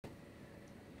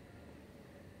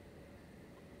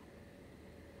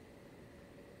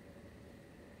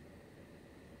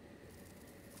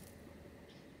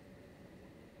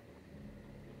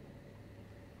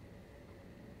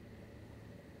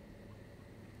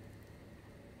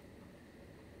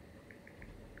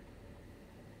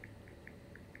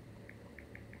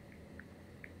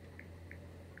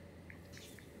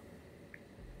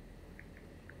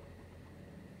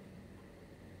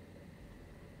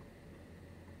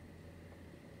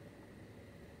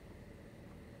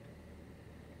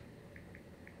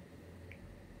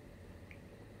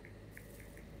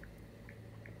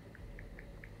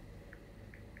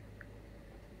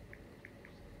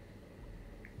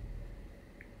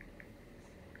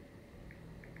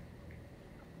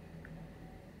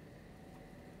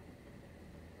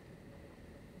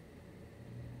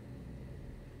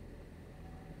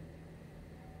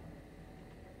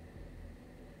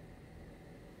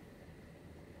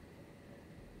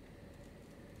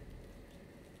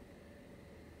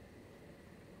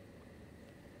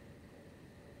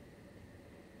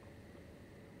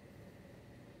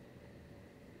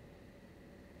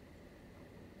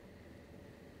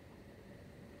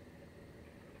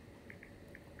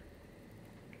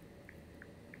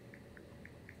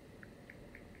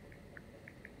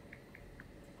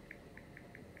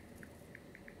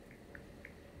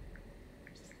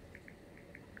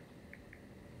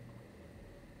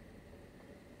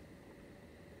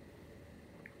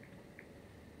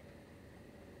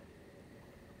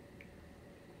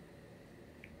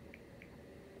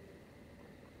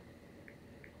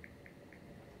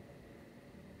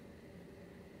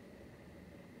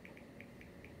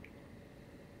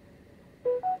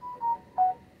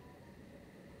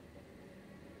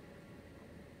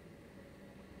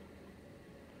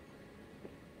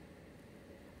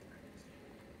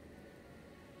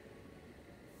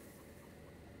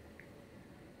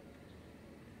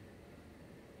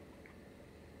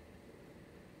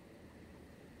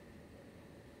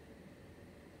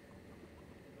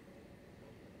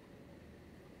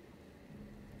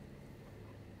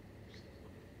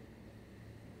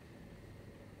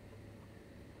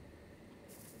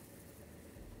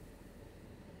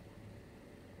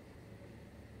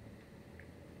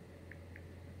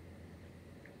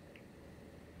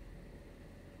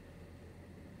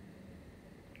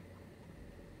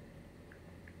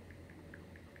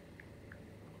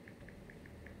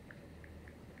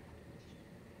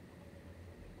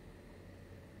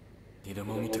Need a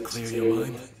moment to clear your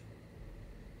mind?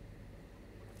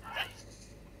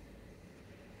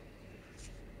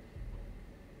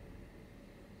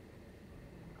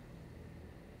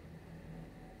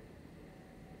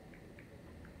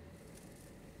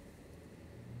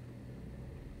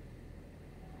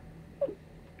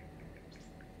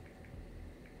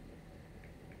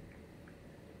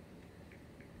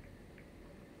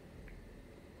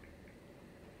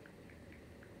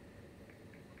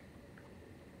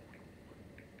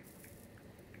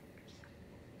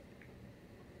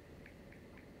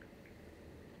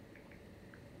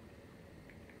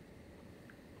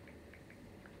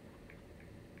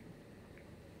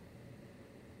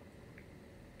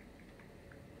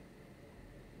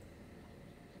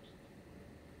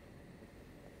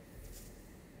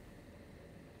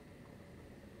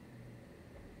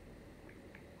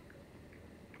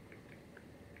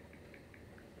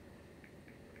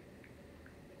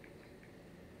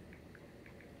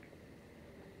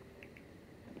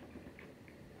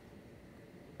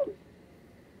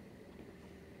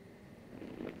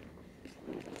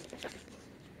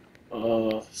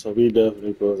 So we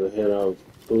definitely supposed to head out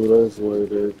through this way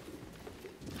then.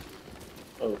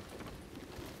 Oh,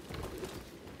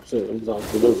 shit, I'm talking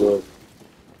through this way.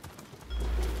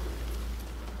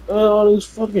 All these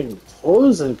fucking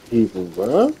poison people,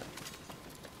 bro.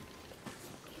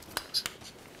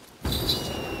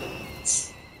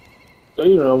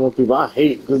 You know what people I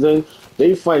hate because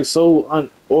they fight so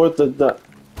unorthodox.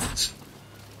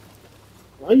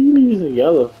 Why you using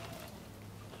yellow?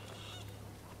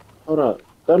 Hold up,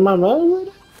 that my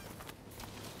man?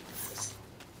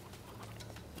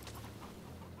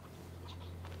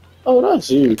 Oh, that's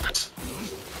you.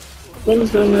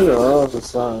 Finish that nigga off the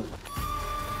side.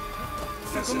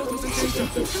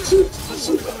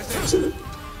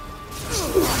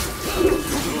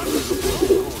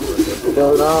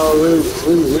 Yo, no,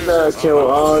 we gotta kill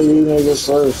all you niggas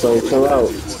first, so chill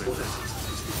out.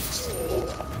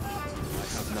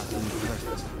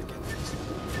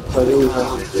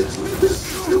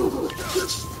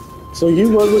 So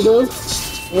you work with them?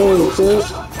 Oh, shit.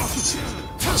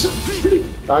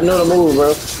 I know the move,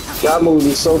 bro. That move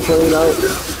is so played out.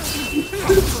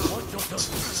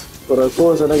 But of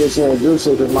course, I nigga can't do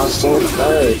shit because my sword's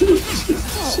bad.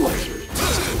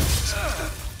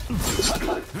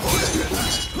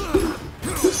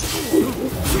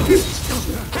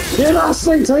 Did I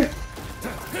say take?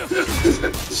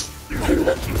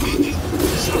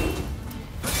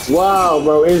 Wow,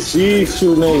 bro, it's these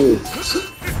two niggas.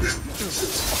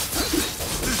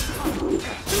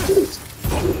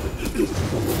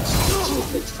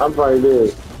 I'm probably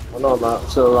dead. Oh, no, I'm not. I'm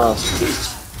still alive.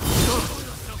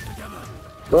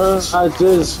 Bro, I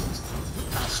just...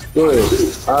 Good.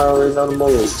 I already know the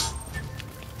moves.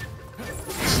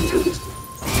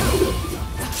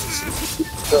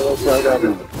 So looks like I got my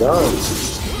gun.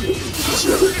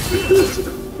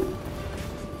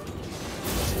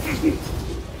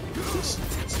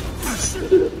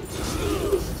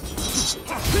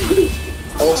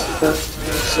 Oh, that's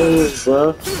serious,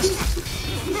 bro.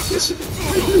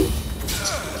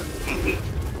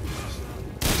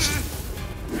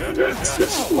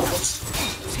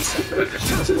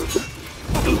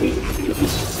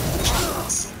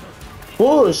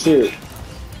 Bullshit.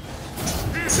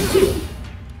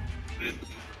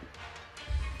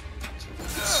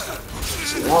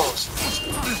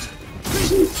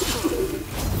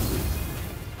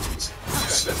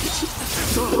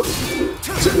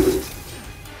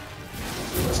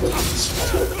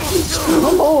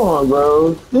 Come on,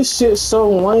 bro. This shit's so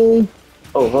lame.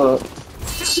 Oh, hold up.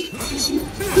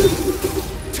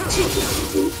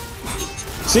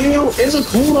 See you in the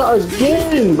corner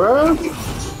again, bro.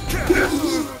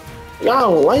 Y'all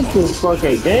don't like this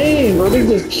fucking game, bro. They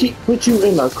just keep put you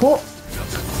in the corner.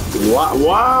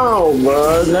 Wow,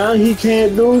 bro. Now he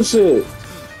can't do shit.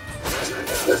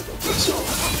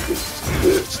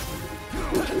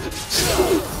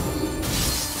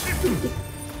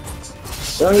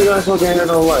 Now he got fucking have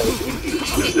no life.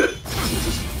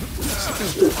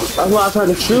 That's why I tried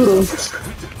to shoot him.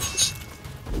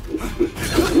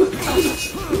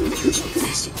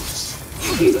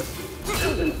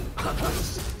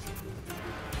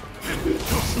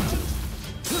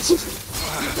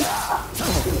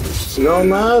 It don't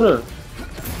matter.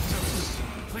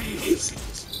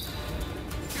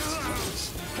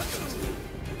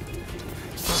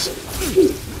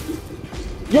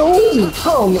 Yo,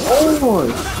 come on.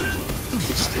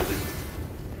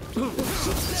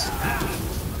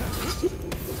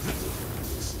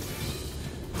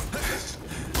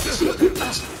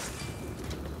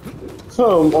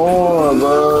 Come on,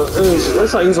 bro.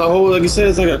 It's like it's a whole, like you said,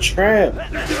 it's like a trap.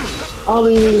 All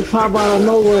these niggas pop out of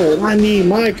nowhere, and I need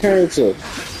my character.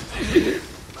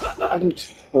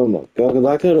 Oh my god, 'cause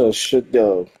I could have shit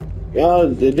yo.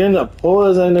 Y'all didn't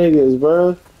poison niggas,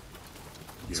 bro.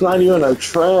 It's not even a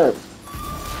trap.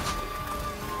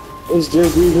 It's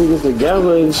just these niggas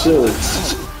together and shit.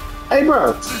 Hey,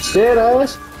 bro, dead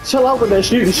ass, chill out with that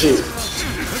shooting shit.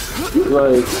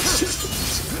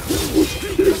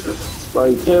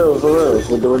 Like, chill for real.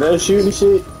 With that shooting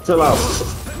shit, chill out.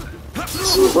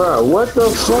 Bro, what the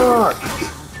fuck?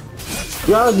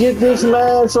 Y'all get this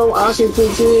mad so I can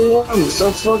continue him.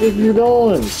 The fuck is you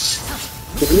doing?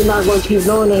 If you're not gonna keep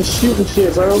doing that shooting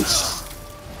shit, bro.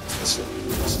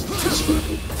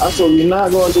 That's what you're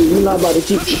not gonna do. You're not about to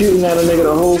keep shooting at a nigga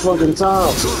the whole fucking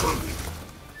time.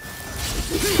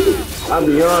 I'll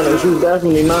be honest, you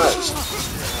definitely not.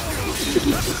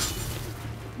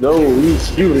 No,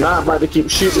 you not about to keep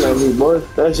shooting at me, boy.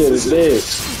 That shit is dead.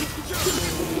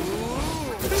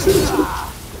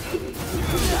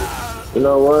 You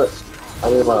know what? I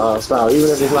need my style, even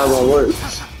if it's not gonna work.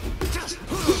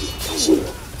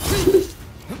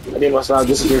 I need my style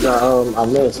just in case I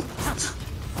miss.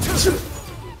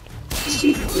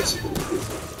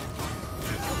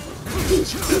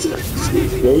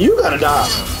 Yeah, you gotta die.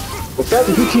 The fact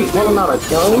that you keep pulling out a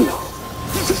gun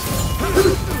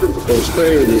is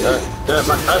crazy.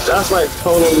 That's like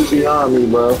totally beyond me,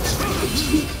 bro.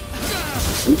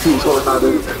 You keep pulling out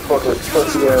this fucking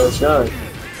pussy ass gun.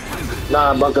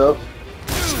 Nah, bucko.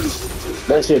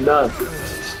 That shit done.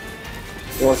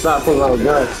 You wanna stop pulling out a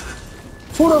gun?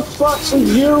 Who the fuck is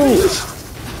you?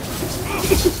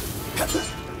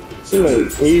 She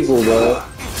ain't evil, bro.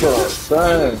 That's what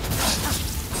I'm saying.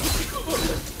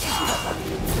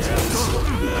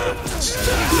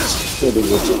 Shit is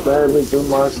just bad me through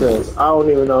my sense. I don't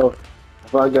even know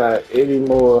if I got any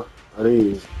more of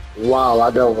these. Wow,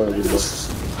 I don't want to do this.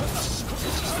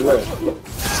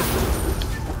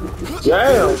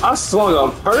 Damn, I swung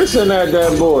a person at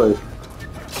that boy.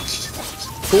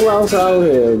 Who else out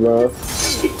here, bro?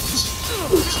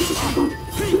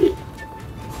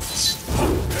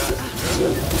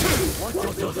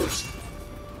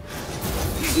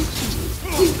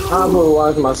 I'm gonna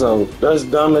watch myself. That's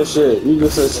dumb as shit. You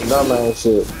just said some dumb ass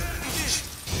shit.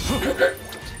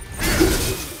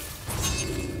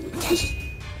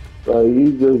 Like,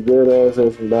 you just dead ass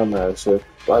said some dumb ass shit.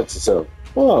 Watch yourself.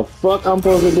 What the fuck I'm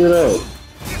supposed to do that?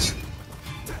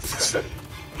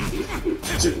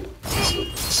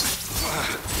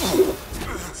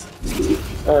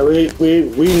 Hey,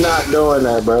 we not doing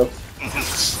that, bro.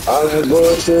 All that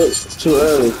bullshit, it's too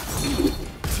early.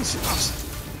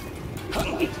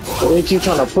 They keep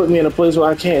trying to put me in a place where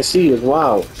I can't see. It's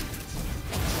wild.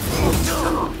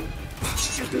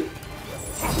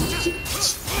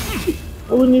 It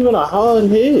wasn't even a hard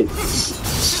hit.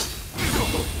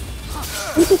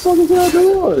 What the fuck is that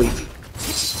doing?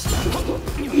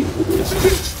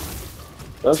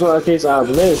 That's why in case I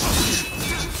missed.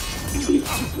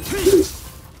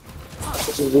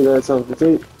 Just do that something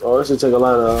complete. Oh, this should take a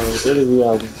lot of interview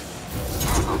albums.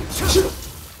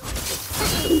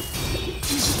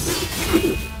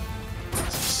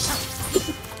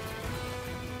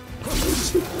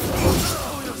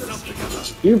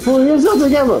 You pull yourself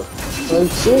together.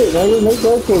 Like shit, nigga, make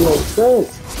that shit make sense.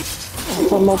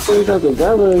 Put my face up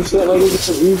together and shit, like it's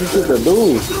some easy shit to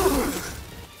do.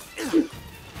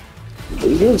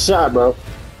 You getting shot, bro.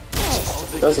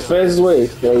 That's the fastest way.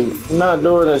 Like, you're not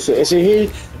doing that shit. And see,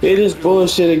 here, this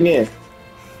bullshit again.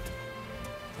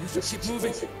 Keep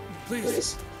moving,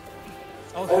 please.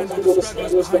 I'll handle the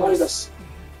stragglers behind us.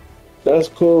 That's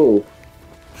cool.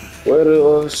 Where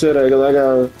the shit at? Cause I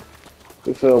gotta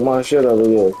fill my shit over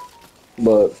here.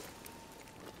 But,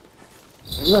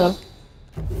 man,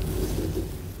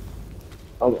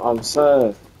 I'm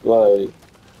sad. Like,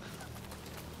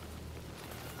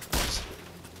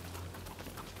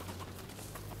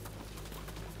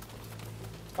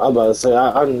 I'm about to say,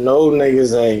 I know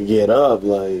niggas ain't get up.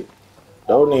 Like,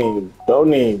 don't even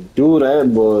do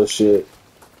that bullshit.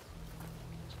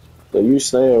 So you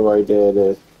staying right there,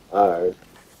 then, alright.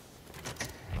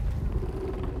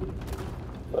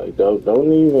 Like,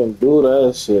 don't even do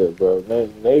that shit, bro.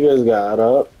 Niggas got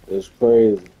up. It's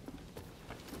crazy.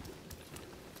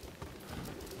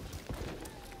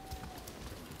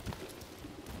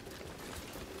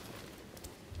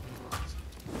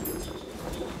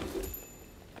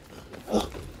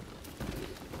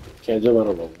 Can't jump out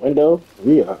of a window.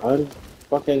 We are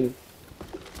unfucking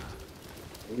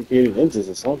indicated inches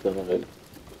or something like it.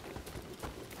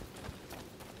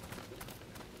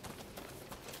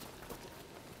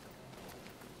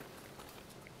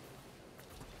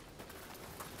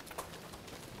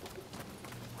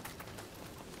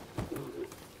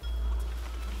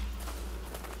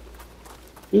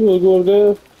 You wanna go up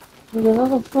there? Nigga,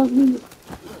 how the fuck you?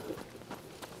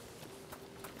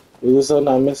 Is there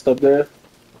something I missed up there?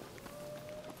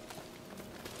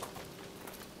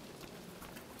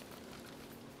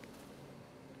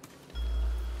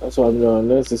 That's why I'm doing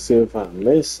this to see if I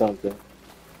missed something.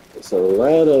 It's a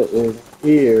ladder in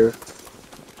here.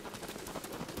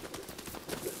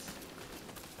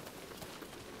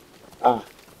 Ah.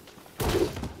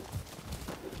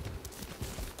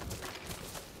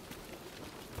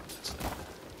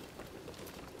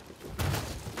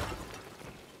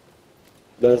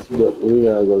 That's what we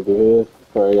gotta go do here.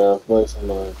 Probably gotta fight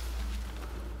somebody.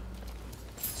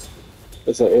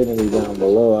 It's an enemy down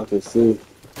below, I can see.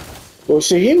 Well,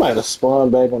 shit, he might have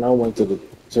spawned back when I went to the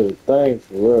thing,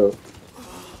 for real.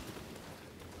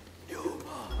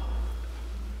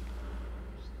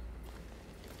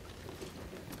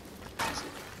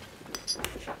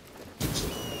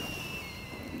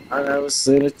 I never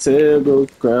seen a tear go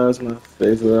across my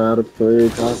face without a play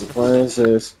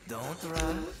consequences. Don't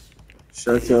run.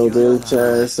 Shut your bitch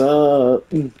ass up.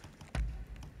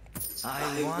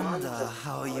 I wonder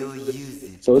how you use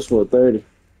it. So it's 4:30.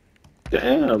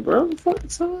 Damn, bro, what the fuck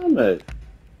time at?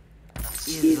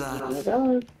 Is that Like,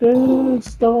 I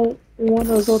just don't want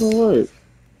to go to work.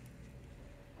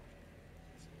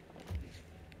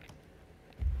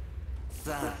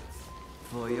 thanks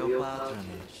for your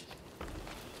patronage?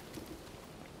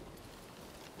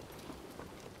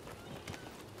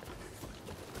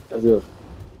 That's it.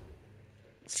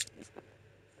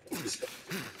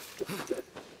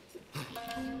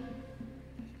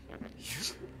 You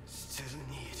still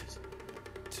need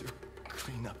to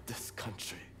clean up this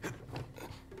country.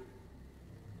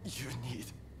 You need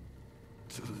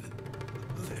to live.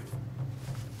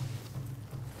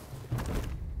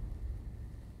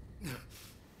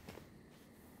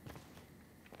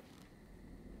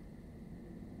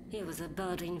 He was a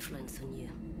bad influence on you,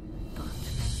 but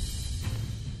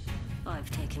I've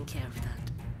taken care of that.